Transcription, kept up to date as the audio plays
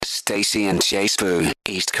Stacey and J Sbu,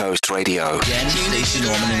 East Coast Radio. Again, Stacey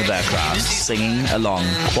Norman in the background, singing along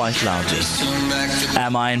quite loudly.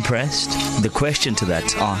 Am I impressed? The answer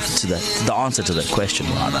to that question,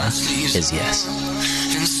 rather, is yes.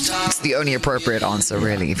 It's the only appropriate answer,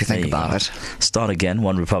 really, if you think about it. Start Again,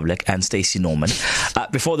 One Republic, and Stacey Norman.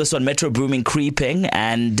 Before this one, Metro Booming, Creeping,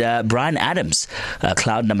 and Brian Adams,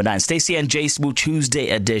 Cloud Number 9. Stacey and J Sbu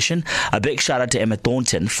Tuesday edition. A big shout out to Emma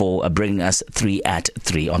Thornton for bringing us 3 at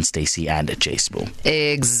 3 on Stacey and J Sbu.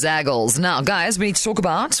 Exactles. Now, guys, we need to talk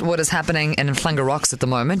about what is happening in Mhlanga Rocks at the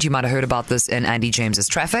moment. You might have heard about this in Andy James's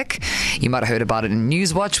Traffic. You might have heard about it in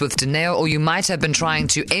Newswatch with Dineo, or you might have been trying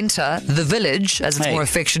to enter the village, as it's more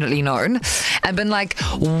affectionately known, and been like,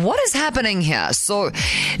 what is happening here? So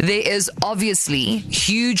there is obviously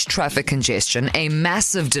huge traffic congestion, a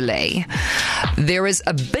massive delay. There is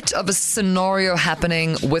a bit of a scenario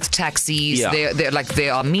happening with taxis.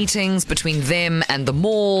 There are meetings between them and the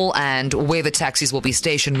mall and where the taxis will be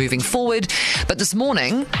stationed moving forward. But this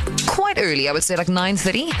morning, quite early, I would say like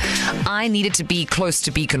 9:30, I needed to be close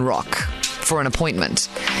to Beacon Rock for an appointment.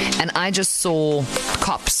 And I just saw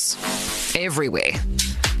cops everywhere.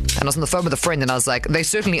 And I was on the phone with a friend and I was like, they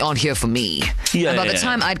certainly aren't here for me. And by the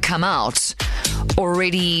time I'd come out,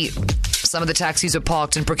 already some of the taxis were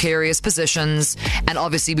parked in precarious positions, and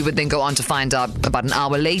obviously we would then go on to find out about an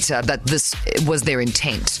hour later that this was their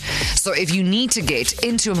intent. So if you need to get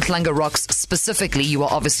into Mhlanga Rocks specifically, you are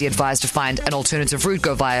obviously advised to find an alternative route.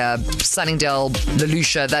 Go via Sunningdale,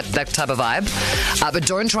 Lelusha, that type of vibe. But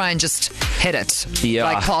don't try and just hit it.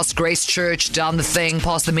 Like past Grace Church, down the thing,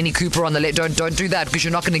 past the Mini Cooper on the left. Don't do that, because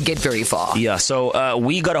you're not going to get very far. Yeah, so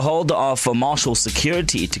we got a hold of Marshall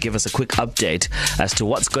Security to give us a quick update as to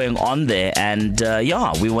what's going on there. And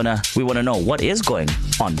we wanna know what is going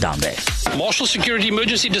on down there. Marshall Security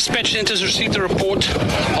Emergency Dispatch Centre has received a report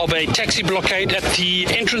of a taxi blockade at the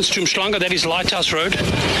entrance to Mhlanga, that is Lighthouse Road.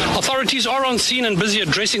 Authorities are on scene and busy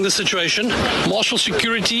addressing the situation. Marshall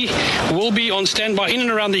Security will be on standby in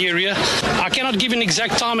and around the area. I cannot give an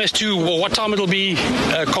exact time as to what time it will be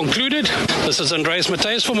concluded. This is Andreas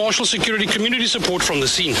Mateus for Marshall Security Community Support from the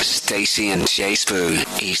scene. Stacey and J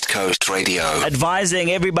Sbu, East Coast Radio.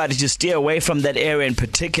 Advising everybody to steer away from that area in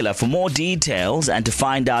particular. For more details and to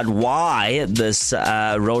find out why this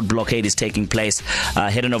road blockade is taking place,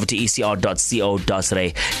 head on over to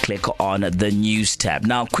ecr.co.za. Click on the news tab.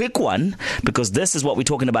 Now, quick one, because this is what we're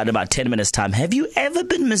talking about in about 10 minutes time. Have you ever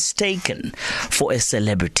been mistaken for a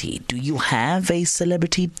celebrity? Do you have a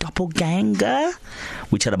celebrity doppelganger?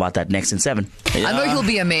 We chat about that next in 7. I know he'll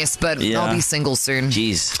be a mess, but I'll be single soon.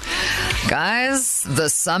 Jeez. Guys, the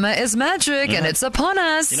summer is magic and it's upon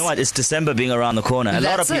us. You know what? It's December being around the corner. A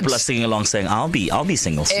lot of people are singing along saying, I'll be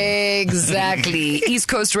single soon. Exactly. East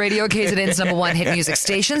Coast Radio, KZN's number 1 hit music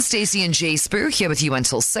station. Stacey and J Sbu here with you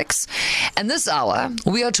until 6. And this hour,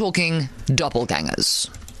 we are talking doppelgangers.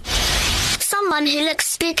 Someone who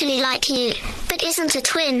looks spookily like you, but isn't a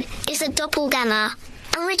twin, is a doppelganger.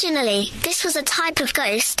 Originally, this was a type of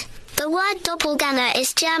ghost. The word doppelganger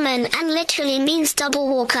is German and literally means double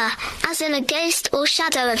walker, as in a ghost or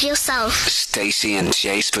shadow of yourself. Stacey and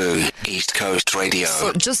J Sbu, East Coast Radio.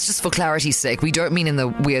 So just for clarity's sake, we don't mean in the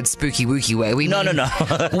weird spooky wooky way. No.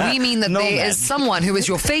 We mean that there is someone who is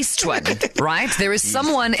your face twin, right? There is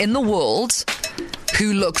someone in the world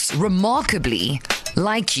who looks remarkably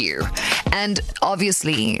like you. And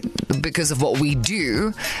obviously, because of what we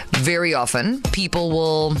do, very often people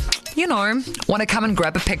will, want to come and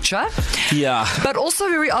grab a picture. Yeah. But also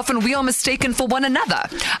very often we are mistaken for one another.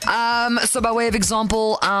 So by way of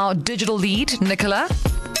example, our digital lead, Nicola,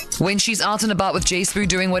 when she's out and about with J Sbu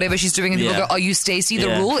doing whatever she's doing, and people go, are you Stacey?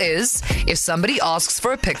 The rule is, if somebody asks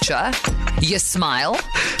for a picture, you smile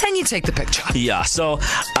and you take the picture. Yeah, so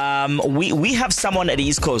we have someone at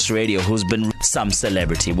East Coast Radio who's been some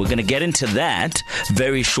celebrity. We're going to get into that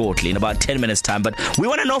very shortly, in about 10 minutes' time. But we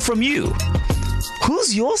want to know from you.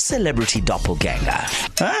 Who's your celebrity doppelganger?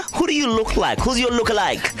 Huh? Who do you look like? Who's your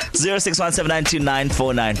lookalike?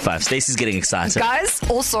 0617929495. Stacey's getting excited. Guys,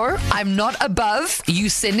 also, I'm not above you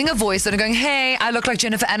sending a voice and going, hey, I look like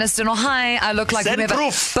Jennifer Aniston, or hi, I look like whoever.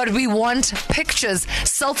 Proof. But we want pictures.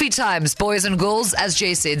 Selfie times, boys and girls. As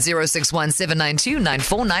Jay said,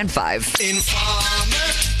 0617929495.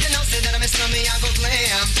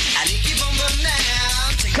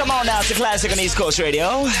 Come on now, it's a classic on East Coast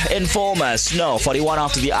Radio. Inform us. No, 41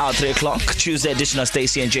 after the hour, 3 o'clock. Tuesday edition of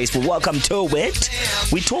Stacey and J Sbu. Welcome to it.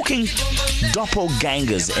 We're talking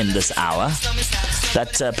doppelgangers in this hour.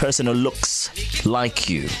 That person who looks like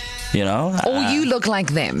you. you know. Or you look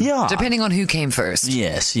like them. Yeah. Depending on who came first.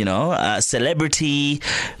 Yes, you know, celebrity.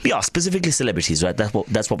 Yeah, specifically celebrities, right?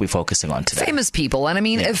 That's what we're focusing on today. Famous people. And I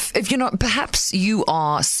mean, if you're not, perhaps you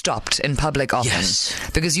are stopped in public often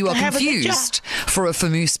because you are confused for a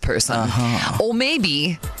famous person. Or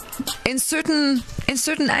maybe in certain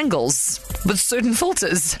angles with certain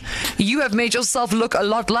filters, you have made yourself look a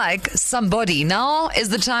lot like somebody. Now is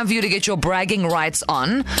the time for you to get your bragging rights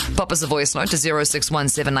on. Pop us a voice note to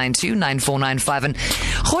 0617929495 and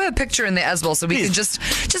hoy a picture in there as well, so we can just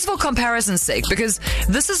for comparison's sake, because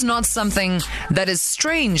this is not something that is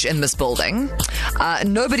strange in this building.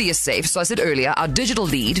 Nobody is safe. So I said earlier, our digital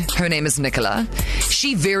lead, her name is Nicola.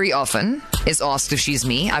 She very often is asked if she's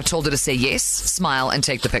me. I've told her to say yes, smile, and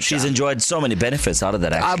take the picture. She's enjoyed so many benefits out of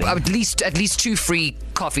that, actually. At least 2 free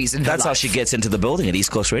coffees in her That's life. how she gets into the building at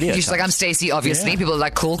East Coast Radio. She's like, I'm Stacey, obviously. People are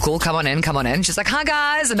like, cool, come on in. She's like, hi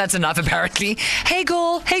guys, and that's enough apparently. Hey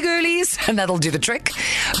girlies, and that'll do the trick.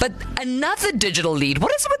 But another digital lead.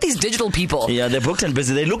 What is it with these digital people? Yeah, they're booked and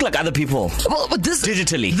busy. They look like other people. Well, but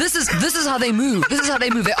digitally. This is how they move. This is how they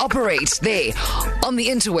move. They operate there on the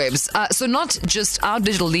interwebs. So not just our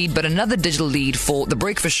digital lead, but another digital lead for the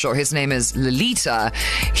breakfast show. His name is Lolita.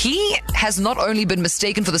 He has not only been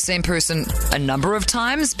mistaken for the same person a number of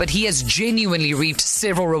times, but he has genuinely reaped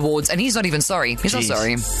several rewards, and he's not even sorry. He's not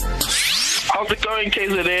sorry. How's it going,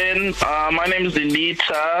 KZN? My name is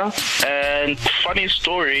Denita, and funny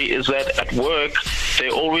story is that at work, they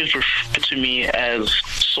always refer to me as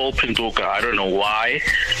Soul Pinduka. I don't know why.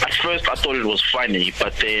 At first, I thought it was funny,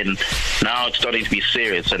 but then now it's starting to be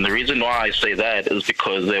serious. And the reason why I say that is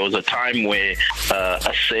because there was a time where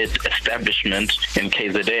a said establishment in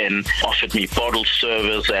KZN offered me bottle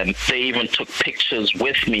service, and they even took pictures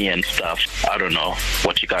with me and stuff. I don't know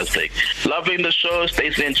what you guys think. Loving the show,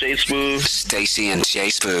 Stacey and J Sbu. Stacey and J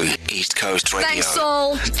Sbu, East Coast Radio. Thanks,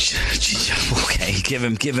 Soul. Okay, give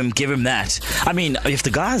him that. I mean, if the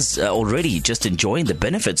guy's already just enjoying the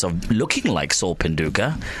benefits of looking like Soul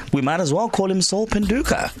Pinduka, we might as well call him Soul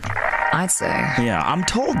Pinduka. I'd say. Yeah, I'm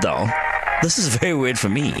told though, this is very weird for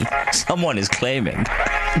me. Someone is claiming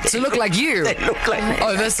to look like you. They look like me.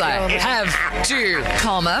 Oh, this I have to.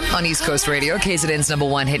 Karma on East Coast Radio, KZN's number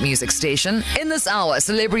 1 hit music station. In this hour,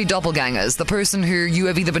 celebrity doppelgangers, the person who you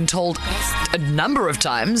have either been told a number of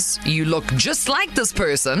times you look just like this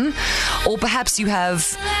person, or perhaps you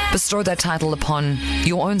have bestowed that title upon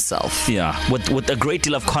your own self. Yeah, with a great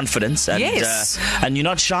deal of confidence, and and you're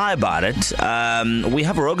not shy about it. We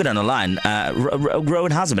have Rogan on the line.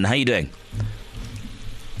 Rowan Husband, how you doing?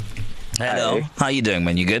 Hello. Hi. How you doing,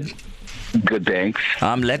 man? You good? Good, thanks.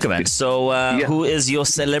 I'm lekker, man. So, who is your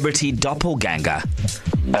celebrity doppelganger?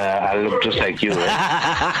 I look just like you. Right?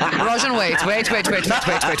 Rajan, wait.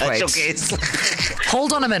 Okay.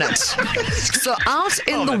 Hold on a minute. So out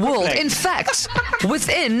in the world, in fact,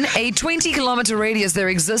 within a 20-kilometer radius, there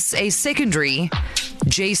exists a secondary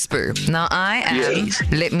J Sbu. Now I am.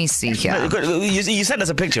 Let me see here. You sent us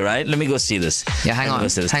a picture, right? Let me go see this. Yeah, hang on.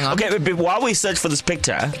 Okay, but while we search for this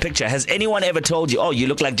picture, has anyone ever told you, oh, you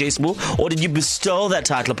look like J Sbu, or did you bestow that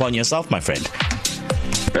title upon yourself, my friend?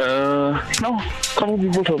 No. Some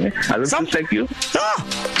people told me I look just like you. Oh,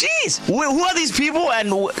 jeez. Who are these people,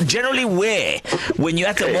 and generally where? When you're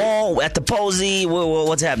at the mall, at the Posy,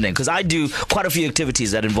 what's happening? Because I do quite a few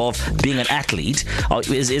activities that involve being an athlete.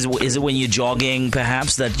 Is it when you're jogging,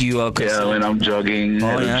 perhaps, that you are? Yeah, when I'm jogging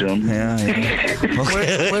at the gym. Yeah.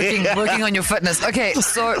 Working on your fitness. Okay,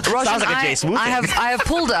 so Rajan, like I have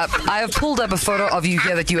pulled up a photo of you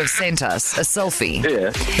here that you have sent us, a selfie.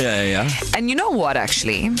 Yeah. And you know what,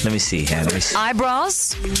 actually? Let me see here.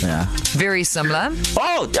 Eyebrows. Yeah. Very similar.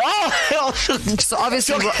 Oh. So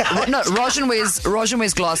obviously, Rajan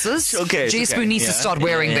wears glasses. Okay. J Sbu needs to start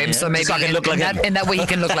wearing them, so maybe so I can look like him. in that way he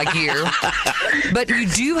can look like you. But you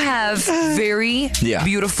do have very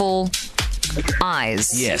beautiful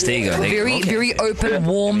eyes. Yes, there you go. Very open,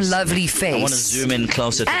 warm, lovely face. I want to zoom in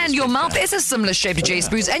closer. And your mouth is a similar shape to J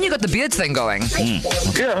Sbu's, and you got the beard thing going.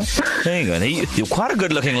 Yeah. There you go. You're quite a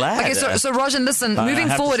good-looking lad. Okay, so Rajan, listen. Moving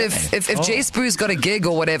forward, if J Sbu's got a gig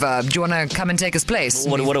or whatever, do you want to come and take his place?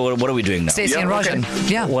 What are we doing now? Stacey and Rajan. Okay.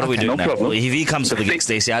 Yeah. What are we doing no now? problem. Well, if he comes to the gig,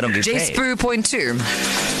 Stacey, I don't get J paid. Sbu point 2.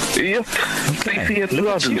 Yep. Stacey and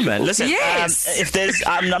Rajan. Man, listen. Yes. If there's,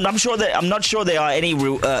 I'm not sure there are any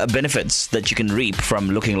benefits that you can reap from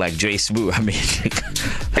looking like J Sbu. I mean,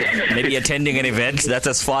 maybe attending an event. That's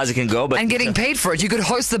as far as it can go. But And getting paid for it. You could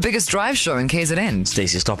host the biggest drive show in KZN.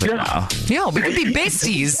 Stacey, stop it now. Yeah, we could be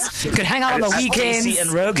besties. Could hang out on the weekends. Stacey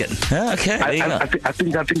and Rogan. Okay, there you go. I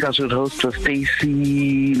think I should host a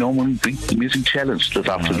Stacey Norman Big Music Challenge this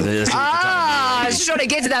afternoon. She's trying to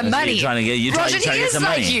get to that money. Roger, he is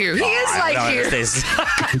like you. He is like you.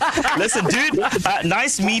 Listen, dude,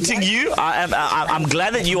 nice meeting you. I'm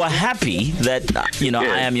glad that you are happy that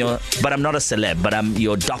I am your, but I'm not a celeb, but I'm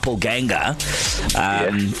your doppelganger.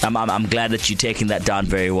 I'm glad that you're taking that down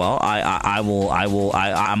very well.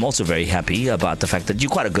 I'm also very happy about the fact that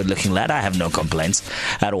you're quite a good-looking lad. I have no complaints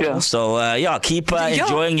at all. Yeah. So keep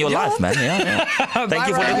enjoying your life, man. Yeah. Thank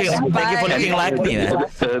you for looking like me, man.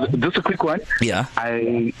 Just a quick one. Yeah.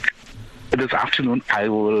 This afternoon I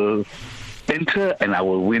will enter and I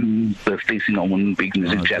will win the Stacey Norman Big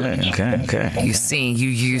Music Challenge. Okay. You see, you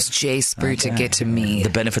use J Sbu to get to me. The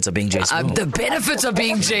benefits of being J Sbu. The benefits of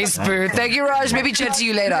being J Sbu. Thank you, Raj. Maybe chat to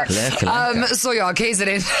you later. So yeah,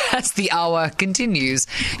 KZN, as the hour continues,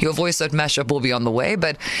 your voice note mashup will be on the way.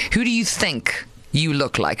 But who do you think you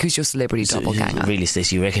look like? Who's your celebrity doppelganger? Really,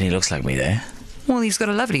 Stacey, you reckon he looks like me there? Well, he's got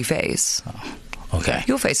a lovely face. Okay.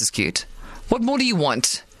 Your face is cute. What more do you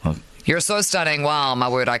want? You're so stunning. Wow, my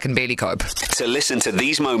word, I can barely cope. To listen to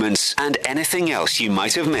these moments and anything else you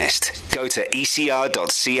might have missed, go to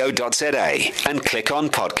ecr.co.za and click on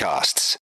podcasts.